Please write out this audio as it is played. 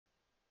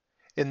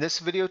In this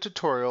video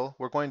tutorial,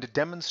 we're going to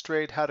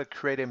demonstrate how to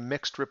create a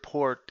mixed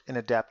report in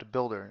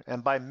AdaptBuilder.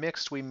 And by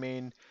mixed, we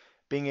mean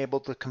being able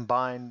to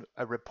combine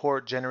a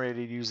report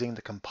generated using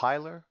the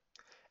compiler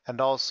and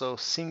also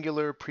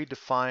singular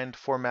predefined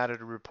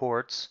formatted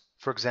reports,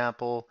 for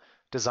example,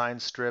 design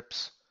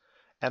strips,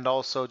 and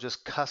also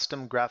just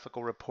custom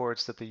graphical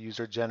reports that the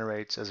user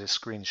generates as a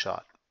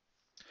screenshot.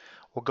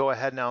 We'll go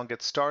ahead now and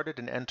get started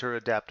and enter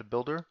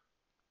AdaptBuilder.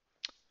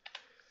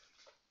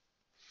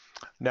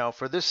 Now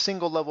for this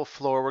single level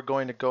floor, we're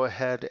going to go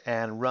ahead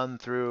and run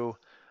through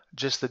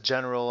just the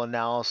general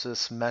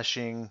analysis,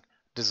 meshing,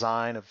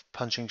 design of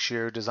punching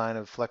shear, design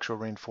of flexural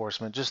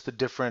reinforcement, just the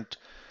different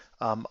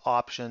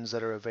options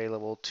that are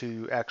available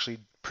to actually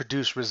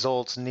produce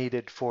results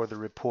needed for the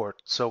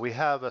report. So we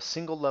have a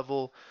single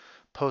level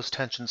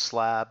post-tension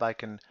slab. I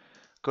can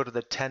go to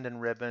the tendon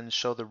ribbon,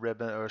 show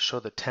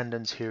the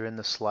tendons here in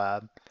the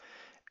slab.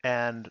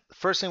 And the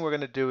first thing we're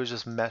going to do is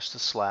just mesh the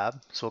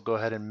slab. So we'll go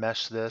ahead and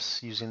mesh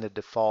this using the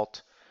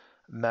default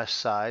mesh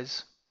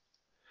size.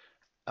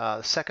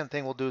 The second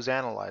thing we'll do is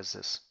analyze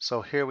this.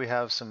 So here we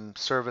have some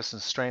service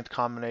and strength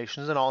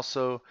combinations and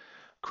also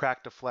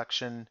crack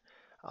deflection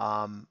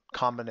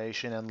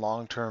combination and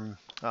long-term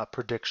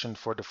prediction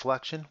for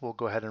deflection. We'll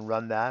go ahead and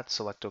run that,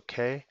 select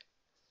OK.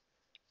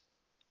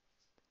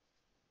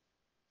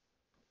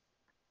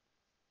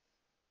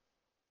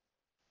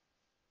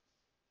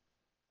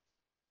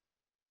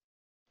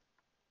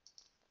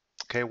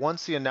 Okay,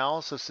 once the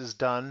analysis is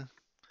done,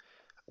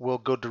 we'll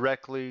go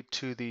directly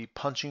to the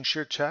punching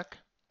shear check.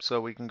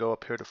 So we can go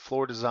up here to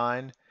floor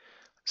design,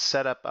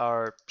 set up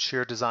our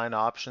shear design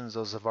options.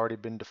 Those have already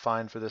been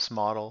defined for this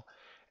model.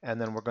 And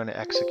then we're going to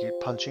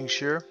execute punching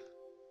shear.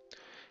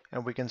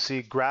 And we can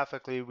see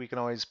graphically, we can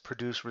always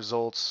produce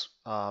results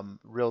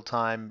real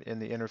time in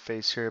the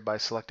interface here by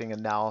selecting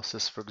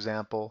analysis, for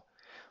example.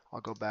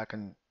 I'll go back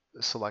and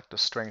select a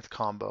strength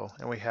combo.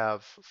 And we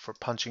have, for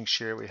punching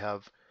shear, we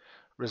have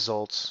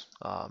results,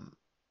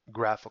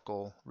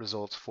 graphical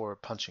results for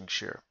punching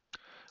shear.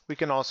 We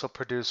can also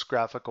produce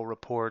graphical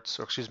reports,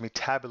 or excuse me,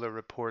 tabular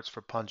reports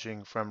for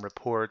punching from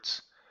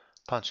reports,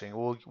 punching.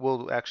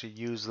 We'll actually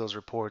use those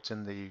reports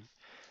in the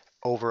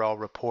overall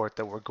report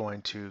that we're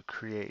going to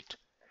create.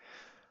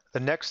 The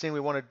next thing we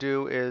want to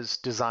do is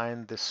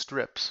design the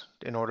strips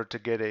in order to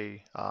get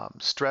a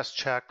stress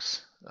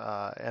checks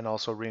and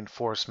also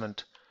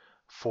reinforcement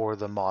for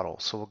the model.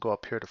 So we'll go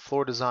up here to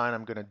floor design.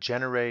 I'm going to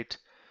generate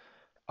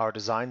our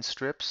design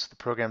strips. The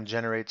program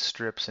generates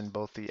strips in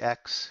both the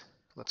X,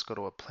 let's go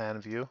to a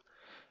plan view,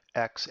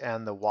 X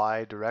and the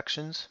Y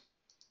directions.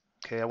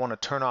 Okay, I want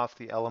to turn off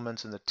the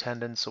elements in the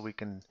tendons so we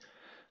can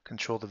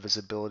control the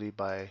visibility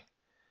by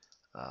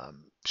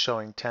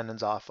showing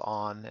tendons off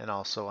on, and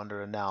also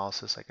under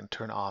analysis I can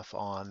turn off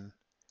on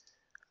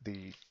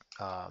the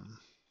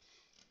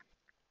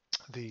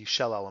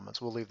shell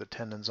elements. We'll leave the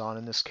tendons on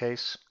in this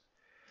case.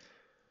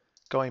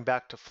 Going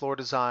back to floor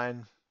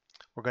design,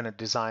 we're going to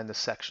design the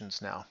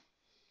sections now.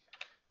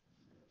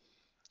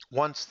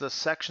 Once the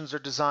sections are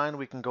designed,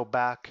 we can go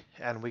back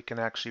and we can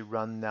actually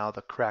run now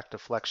the crack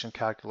deflection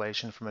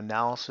calculation from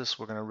analysis.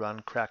 We're going to run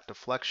crack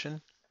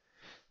deflection.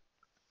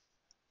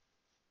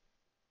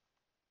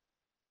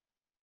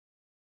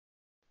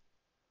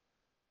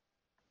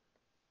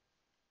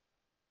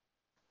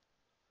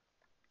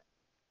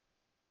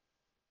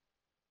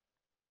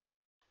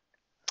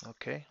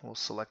 Okay, we'll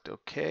select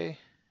OK.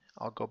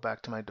 I'll go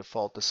back to my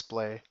default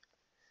display.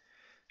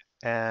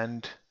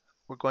 And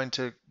we're going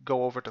to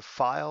go over to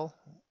File.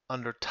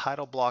 Under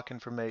Title Block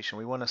Information,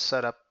 we want to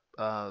set up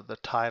the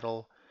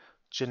title,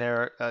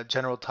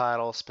 general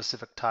title,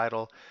 specific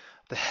title.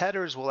 The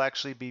headers will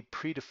actually be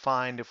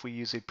predefined if we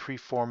use a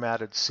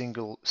pre-formatted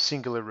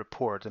singular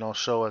report, and I'll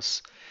show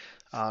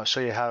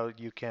you how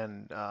you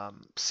can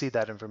see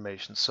that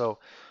information. So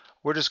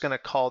we're just going to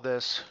call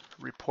this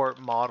Report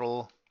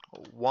Model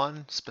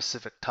 1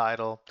 specific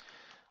title.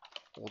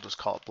 We'll just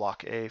call it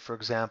Block A, for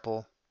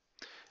example.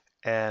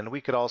 And we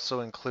could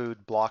also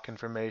include block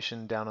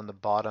information down on the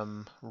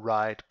bottom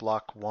right,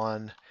 block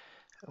 1.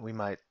 We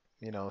might,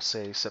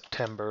 say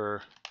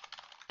September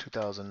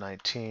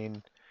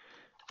 2019,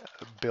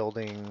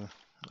 building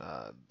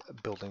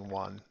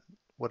 1,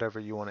 whatever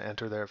you want to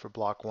enter there for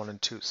block 1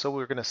 and 2. So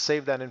we're going to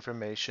save that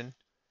information.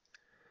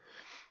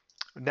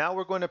 Now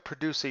we're going to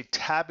produce a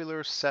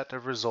tabular set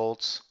of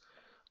results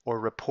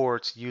or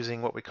reports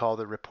using what we call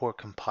the report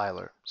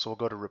compiler. So we'll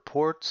go to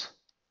Reports.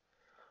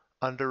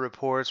 Under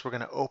Reports, we're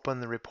going to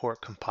open the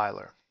report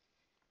compiler.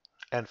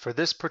 And for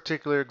this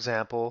particular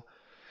example,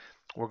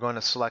 we're going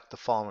to select the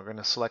following. We're going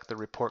to select the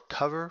report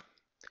cover,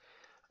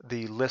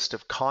 the list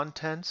of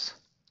contents.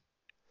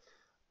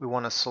 We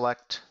want to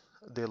select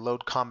the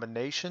load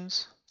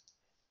combinations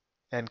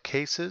and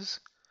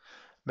cases,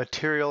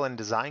 material and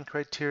design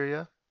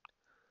criteria.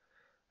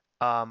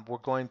 We're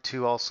going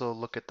to also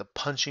look at the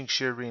punching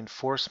shear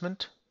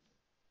reinforcement.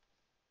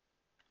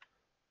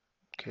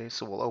 Okay,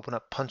 so we'll open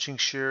up punching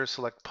shear,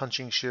 select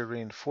punching shear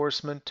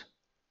reinforcement.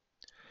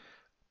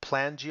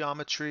 Plan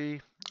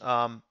geometry,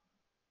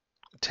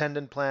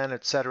 tendon plan,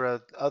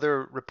 etc.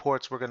 Other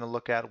reports we're going to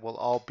look at will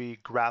all be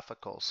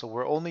graphical. So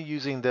we're only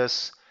using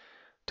this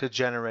to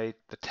generate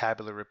the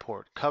tabular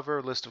report.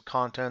 Cover, list of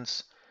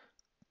contents,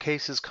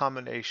 cases,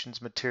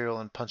 combinations, material,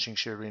 and punching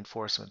shear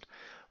reinforcement.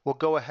 We'll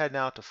go ahead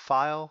now to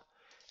File,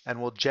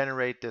 and we'll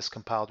generate this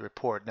compiled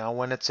report. Now,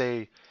 when it's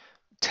a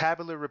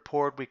tabular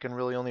report, we can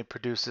really only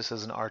produce this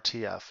as an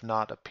RTF,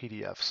 not a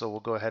PDF. So we'll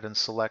go ahead and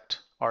select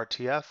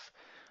RTF.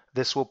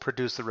 This will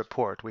produce the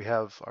report. We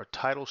have our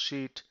title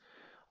sheet,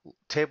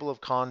 table of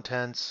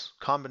contents,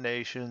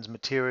 combinations,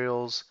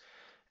 materials,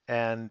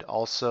 and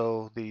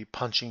also the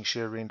punching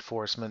shear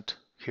reinforcement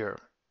here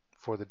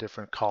for the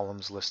different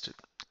columns listed.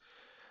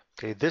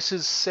 Okay, this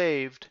is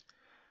saved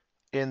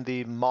in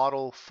the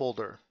model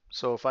folder.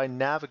 So if I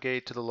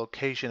navigate to the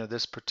location of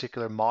this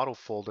particular model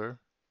folder,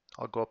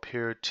 I'll go up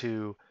here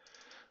to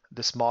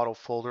this model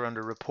folder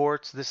under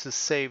reports. This is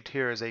saved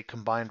here as a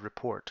combined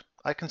report.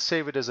 I can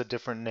save it as a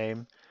different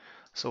name.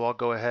 So I'll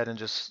go ahead and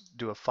just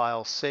do a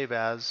file save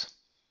as,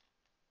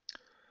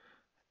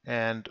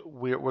 and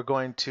we're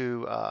going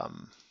to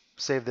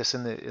save this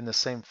in the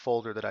same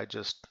folder that I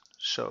just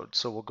showed.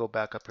 So we'll go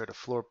back up here to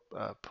Floor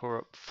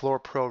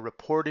Pro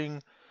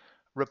Reporting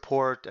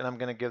Report, and I'm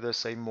going to give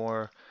this a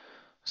more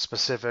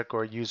specific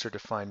or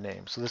user-defined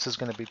name. So this is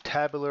going to be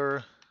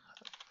Tabular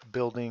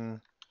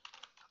Building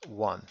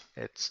 1.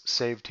 It's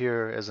saved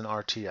here as an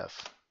RTF.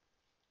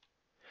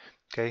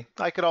 Okay,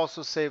 I could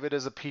also save it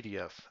as a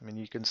PDF. I mean,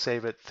 you can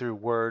save it through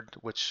Word,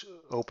 which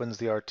opens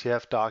the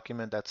RTF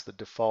document. That's the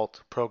default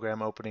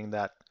program opening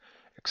that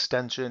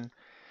extension.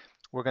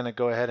 We're going to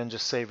go ahead and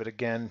just save it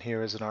again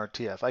here as an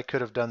RTF. I could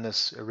have done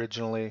this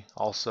originally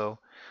also.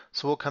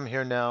 So we'll come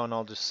here now and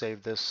I'll just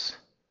save this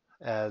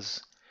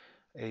as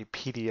a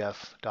PDF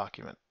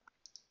document.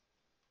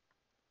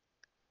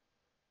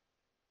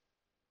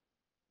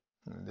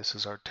 And this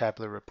is our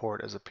tabular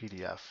report as a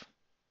PDF.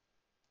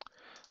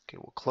 Okay,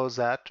 we'll close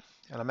that,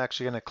 and I'm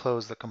actually going to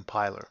close the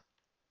compiler.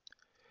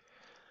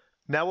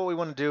 Now what we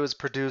want to do is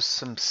produce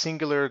some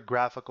singular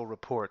graphical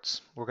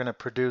reports. We're going to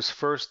produce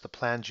first the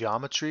plan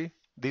geometry.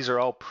 These are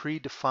all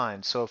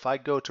predefined. So if I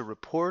go to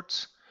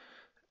reports,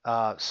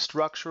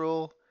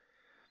 structural,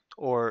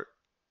 or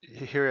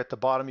here at the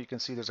bottom you can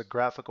see there's a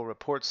graphical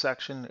report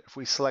section. If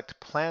we select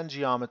plan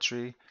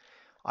geometry,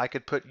 I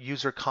could put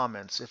user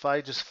comments. If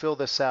I just fill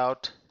this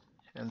out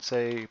and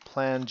say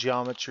plan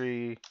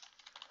geometry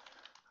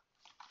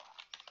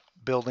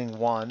building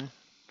 1,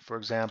 for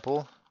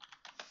example,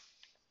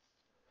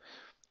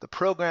 the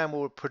program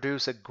will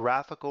produce a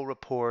graphical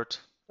report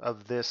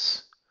of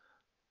this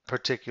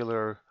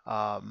particular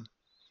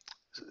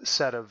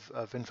set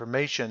of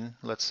information,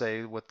 let's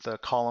say with the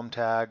column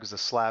tags, the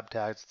slab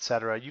tags,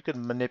 etc. You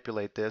can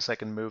manipulate this. I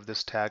can move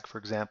this tag, for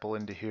example,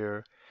 into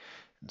here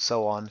and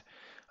so on.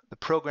 The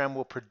program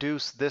will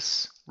produce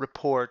this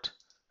report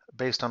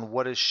based on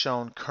what is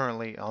shown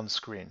currently on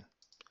screen.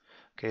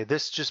 Okay,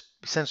 this just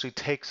essentially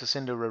takes us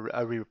into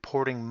a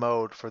reporting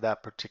mode for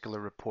that particular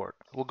report.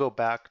 We'll go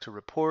back to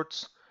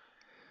reports,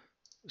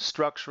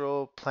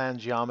 structural, plan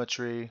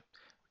geometry.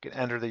 We can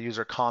enter the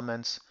user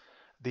comments.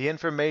 The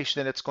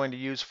information that it's going to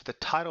use for the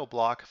title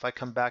block, if I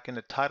come back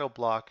into title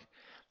block,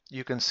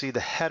 you can see the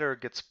header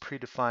gets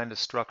predefined as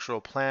structural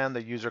plan.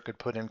 The user could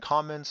put in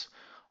comments.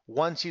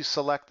 Once you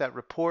select that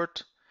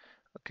report,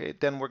 okay,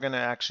 then we're going to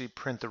actually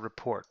print the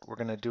report. We're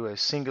going to do a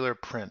singular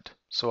print.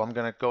 So I'm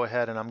going to go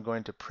ahead and I'm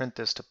going to print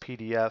this to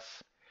PDF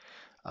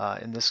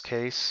in this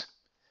case.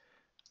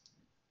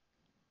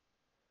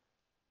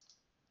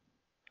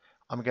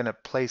 I'm going to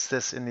place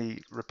this in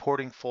the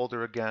reporting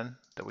folder again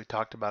that we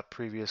talked about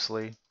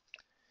previously.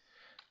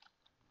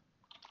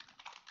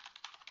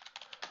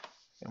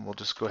 And we'll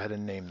just go ahead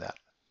and name that.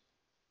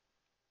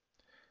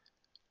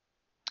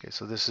 Okay,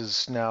 so this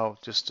is now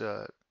just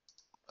a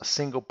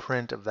single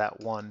print of that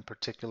one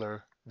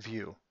particular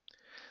view.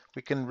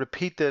 We can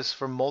repeat this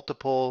for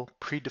multiple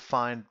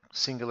predefined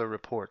singular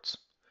reports.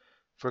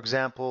 For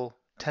example,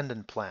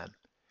 tendon plan.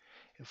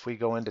 If we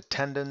go into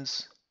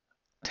tendons,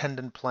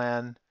 tendon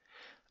plan,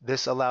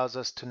 this allows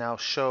us to now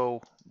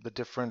show the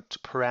different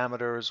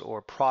parameters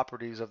or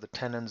properties of the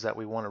tendons that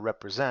we want to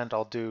represent.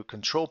 I'll do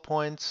control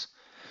points.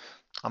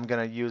 I'm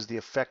going to use the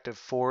effective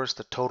force,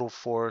 the total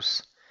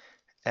force,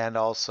 and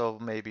also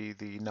maybe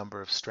the number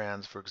of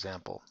strands, for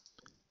example.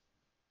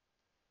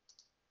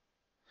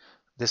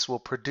 This will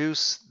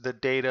produce the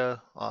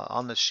data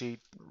on the sheet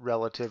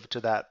relative to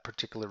that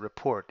particular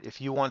report. If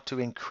you want to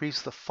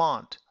increase the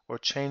font or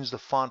change the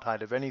font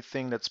height of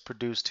anything that's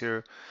produced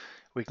here,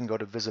 we can go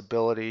to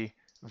visibility,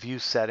 view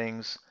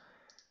settings.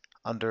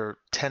 Under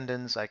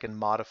tendons, I can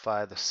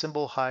modify the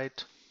symbol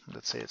height.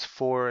 Let's say it's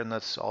 4, and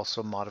let's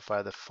also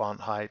modify the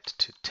font height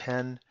to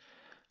 10.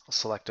 I'll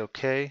select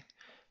OK.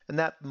 And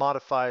that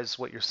modifies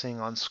what you're seeing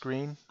on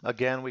screen.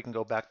 Again, we can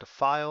go back to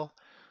File.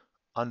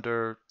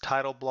 Under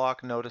title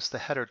block, notice the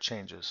header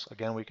changes.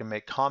 Again, we can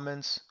make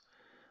comments.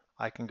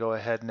 I can go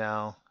ahead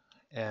now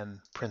and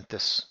print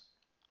this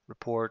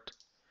report.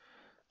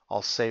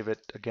 I'll save it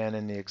again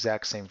in the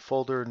exact same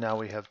folder. Now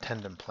we have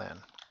tendon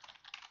plan.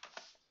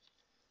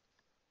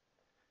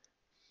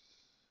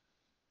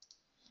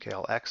 Okay,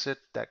 I'll exit.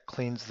 That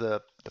cleans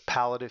the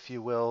palette, if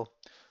you will,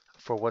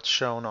 for what's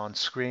shown on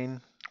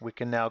screen. We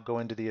can now go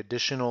into the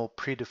additional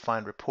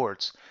predefined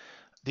reports.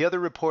 The other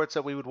reports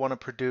that we would want to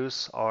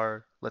produce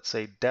are, let's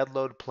say, dead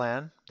load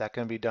plan. That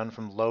can be done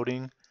from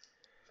loading.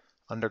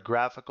 Under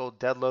graphical,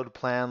 dead load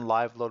plan,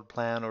 live load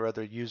plan, or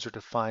other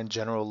user-defined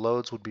general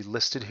loads would be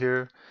listed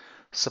here.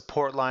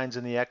 Support lines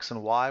in the X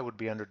and Y would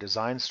be under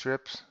design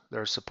strips.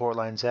 There are support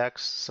lines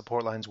X,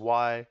 support lines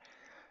Y,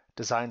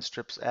 design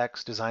strips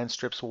X, design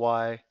strips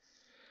Y.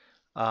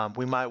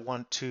 We might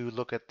want to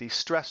look at the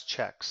stress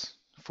checks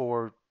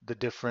for the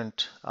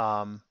different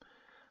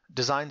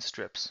design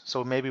strips.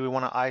 So maybe we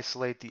want to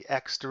isolate the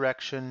X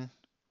direction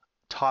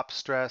top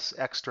stress,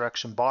 X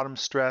direction bottom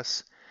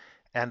stress,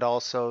 and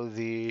also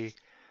the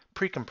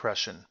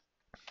precompression.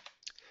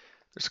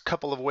 There's a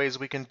couple of ways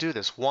we can do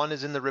this. One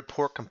is in the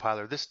report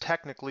compiler. This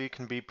technically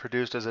can be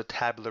produced as a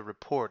tabular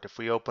report. If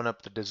we open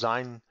up the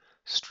design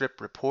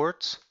strip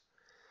reports,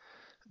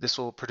 this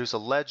will produce a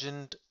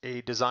legend,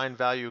 a design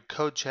value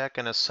code check,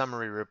 and a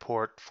summary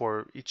report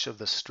for each of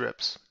the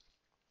strips.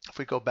 If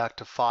we go back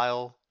to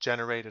File,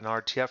 Generate an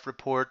RTF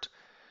report,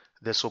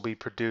 this will be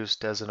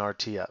produced as an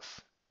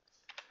RTF.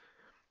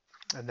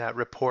 And that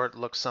report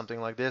looks something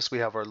like this. We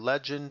have our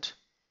legend,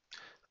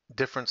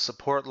 different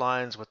support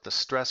lines with the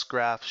stress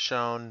graph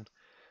shown,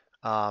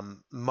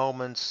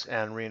 moments,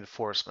 and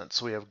reinforcements.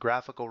 So we have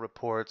graphical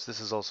reports. This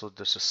is also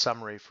just a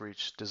summary for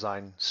each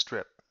design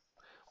strip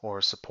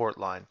or support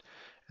line.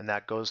 And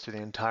that goes through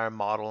the entire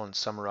model and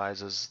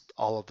summarizes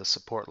all of the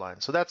support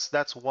lines. So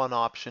that's one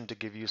option to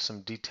give you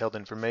some detailed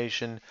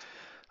information.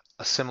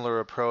 A similar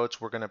approach,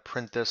 we're going to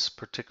print this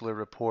particular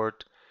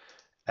report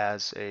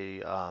as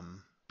a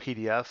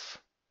PDF.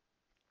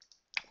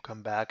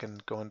 Come back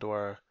and go into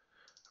our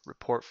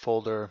report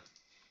folder.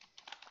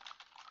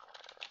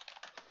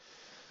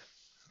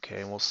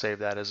 Okay, and we'll save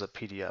that as a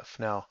PDF.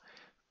 Now,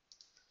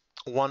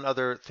 one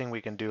other thing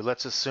we can do,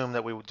 let's assume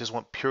that we just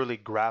want purely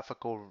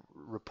graphical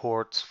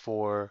reports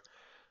for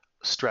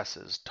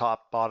stresses,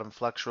 top, bottom,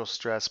 flexural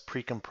stress,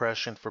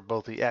 precompression for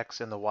both the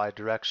X and the Y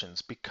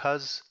directions.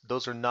 Because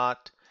those are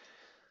not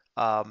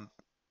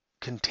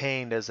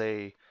contained as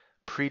a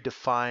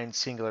predefined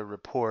singular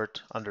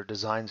report under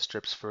design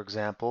strips, for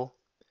example,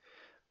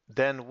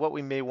 then what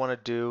we may want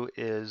to do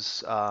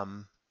is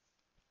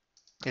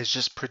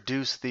just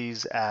produce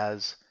these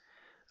as,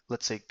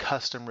 let's say,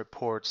 custom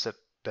reports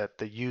that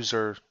the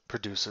user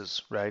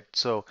produces, right?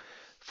 So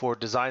for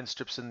design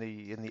strips in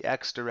the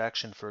X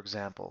direction, for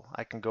example,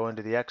 I can go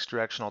into the X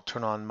direction, I'll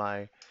turn on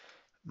my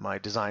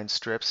design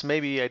strips.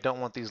 Maybe I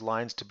don't want these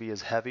lines to be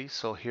as heavy,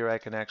 so here I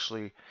can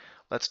actually,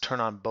 let's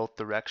turn on both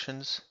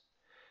directions,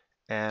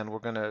 and we're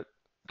going to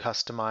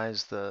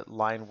customize the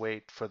line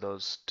weight for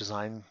those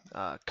design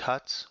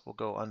cuts. We'll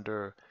go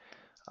under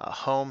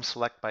Home,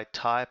 select by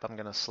type. I'm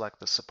going to select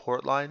the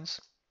support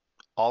lines,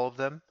 all of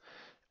them.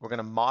 We're going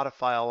to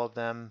modify all of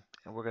them,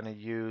 and we're going to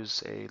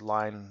use a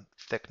line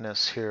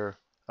thickness here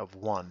of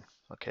 1.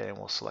 Okay, and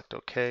we'll select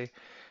OK.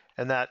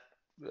 And that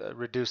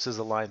reduces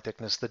the line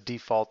thickness. The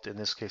default in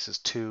this case is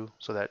 2,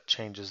 so that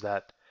changes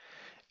that.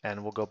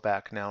 And we'll go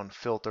back now and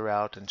filter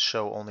out and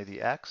show only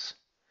the X.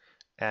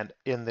 And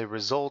in the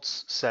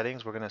results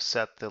settings, we're going to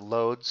set the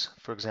loads,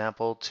 for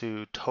example,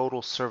 to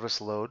total service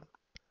load.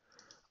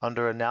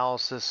 Under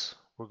analysis,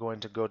 we're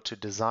going to go to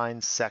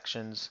design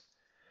sections,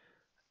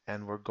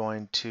 and we're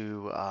going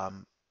to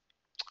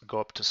go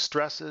up to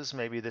stresses.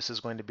 Maybe this is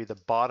going to be the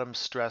bottom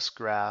stress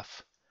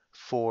graph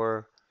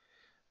for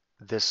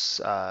this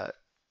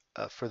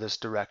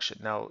direction.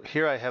 Now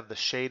here I have the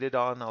shaded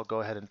on. I'll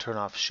go ahead and turn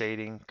off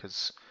shading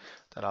because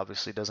that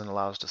obviously doesn't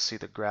allow us to see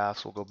the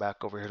graphs. We'll go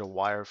back over here to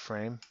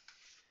wireframe.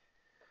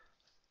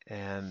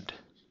 And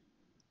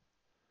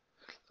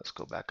let's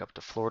go back up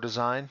to floor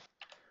design.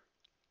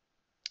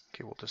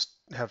 Okay, we'll just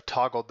have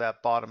toggled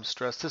that bottom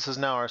stress. This is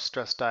now our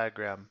stress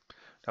diagram.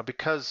 Now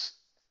because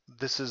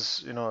this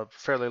is a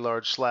fairly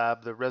large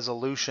slab, the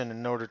resolution,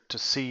 in order to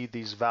see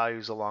these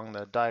values along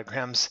the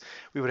diagrams,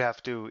 we would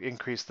have to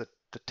increase the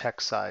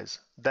text size.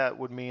 That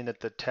would mean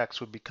that the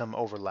text would become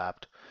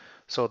overlapped.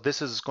 So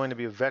this is going to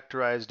be a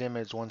vectorized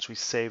image once we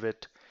save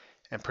it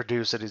and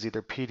produce it as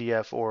either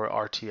PDF or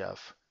RTF.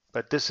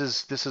 But this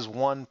is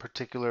one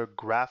particular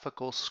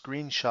graphical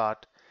screenshot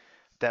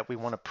that we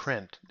want to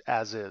print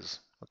as is.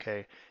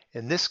 Okay.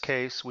 In this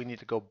case, we need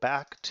to go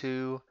back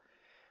to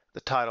the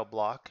title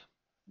block.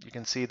 You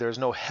can see there's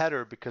no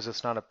header because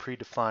it's not a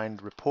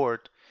predefined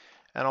report,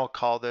 and I'll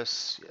call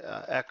this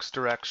X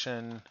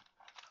direction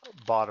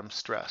bottom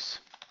stress.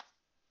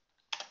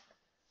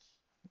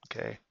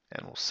 Okay,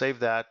 and we'll save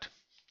that.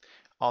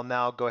 I'll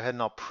now go ahead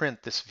and I'll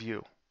print this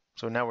view.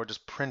 So now we're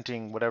just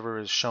printing whatever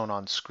is shown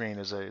on screen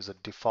as a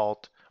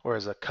default or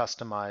as a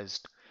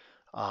customized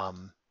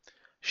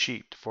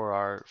sheet for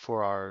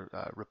our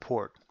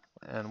report,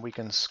 and we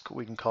can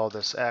call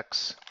this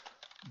X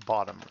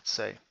bottom, let's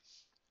say.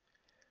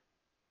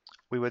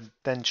 We would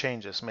then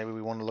change this. Maybe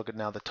we want to look at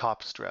now the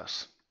top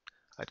stress.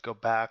 I'd go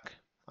back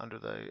under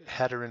the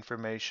header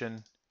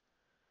information.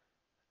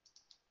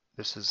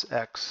 This is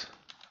X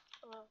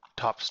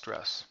top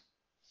stress.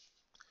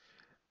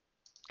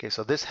 Okay,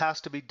 so this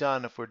has to be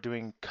done if we're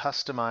doing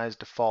customized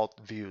default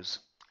views.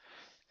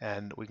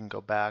 And we can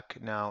go back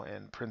now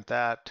and print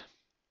that.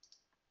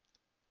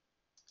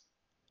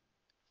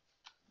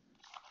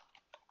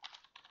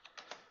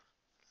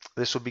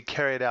 This will be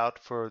carried out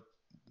for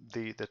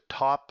the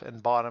top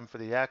and bottom for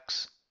the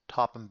X,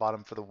 top and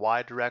bottom for the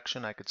Y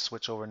direction. I could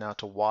switch over now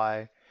to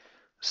Y,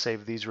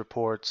 save these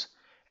reports,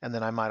 and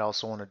then I might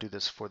also want to do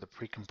this for the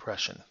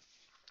pre-compression.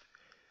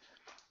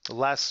 The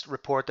last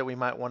report that we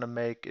might want to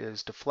make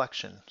is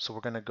deflection. So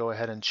we're going to go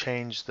ahead and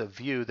change the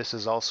view. This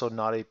is also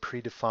not a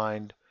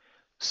predefined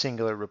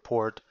singular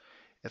report.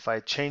 If I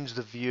change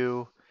the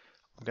view,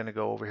 I'm going to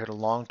go over here to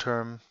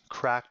long-term,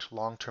 cracked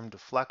long-term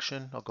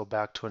deflection. I'll go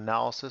back to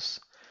analysis.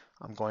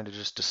 I'm going to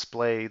just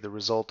display the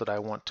result that I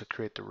want to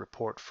create the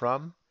report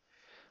from.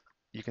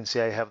 You can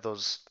see I have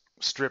those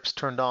strips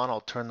turned on.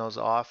 I'll turn those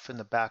off in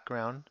the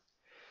background.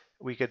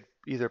 We could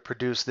either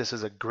produce this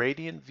as a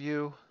gradient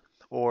view,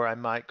 or I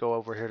might go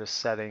over here to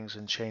settings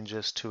and change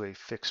this to a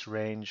fixed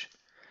range.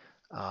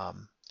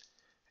 And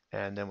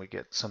then we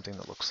get something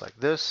that looks like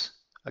this.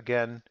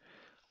 Again,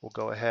 we'll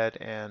go ahead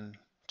and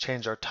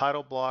change our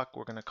title block.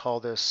 We're going to call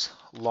this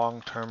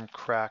long-term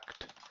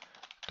cracked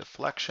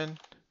deflection.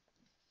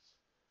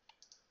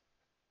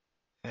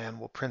 And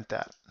we'll print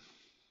that.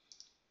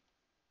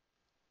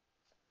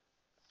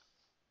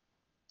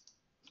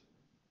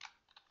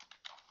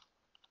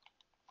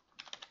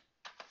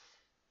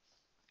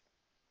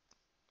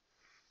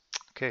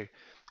 Okay,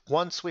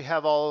 once we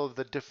have all of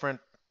the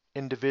different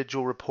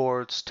individual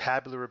reports,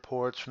 tabular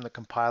reports from the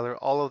compiler,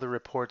 all of the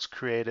reports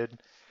created,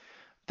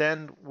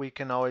 then we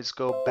can always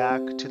go back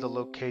to the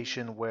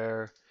location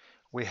where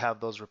we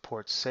have those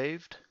reports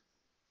saved.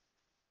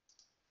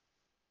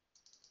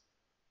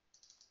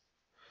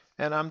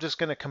 And I'm just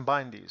going to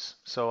combine these.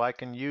 So I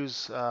can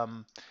use,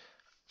 for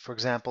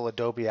example,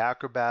 Adobe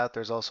Acrobat.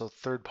 There's also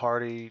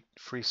third-party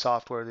free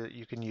software that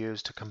you can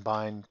use to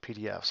combine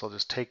PDFs. So I'll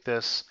just take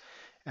this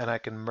and I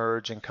can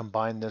merge and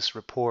combine this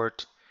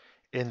report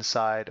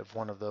inside of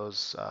one of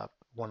those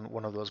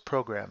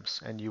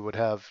programs, and you would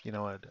have, you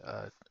know,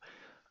 a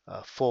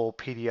full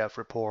PDF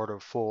report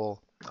or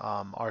full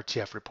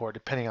RTF report,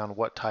 depending on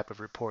what type of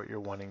report you're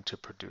wanting to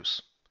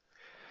produce.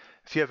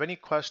 If you have any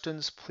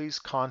questions, please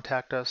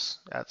contact us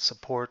at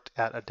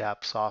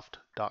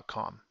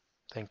support@adaptsoft.com.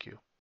 Thank you.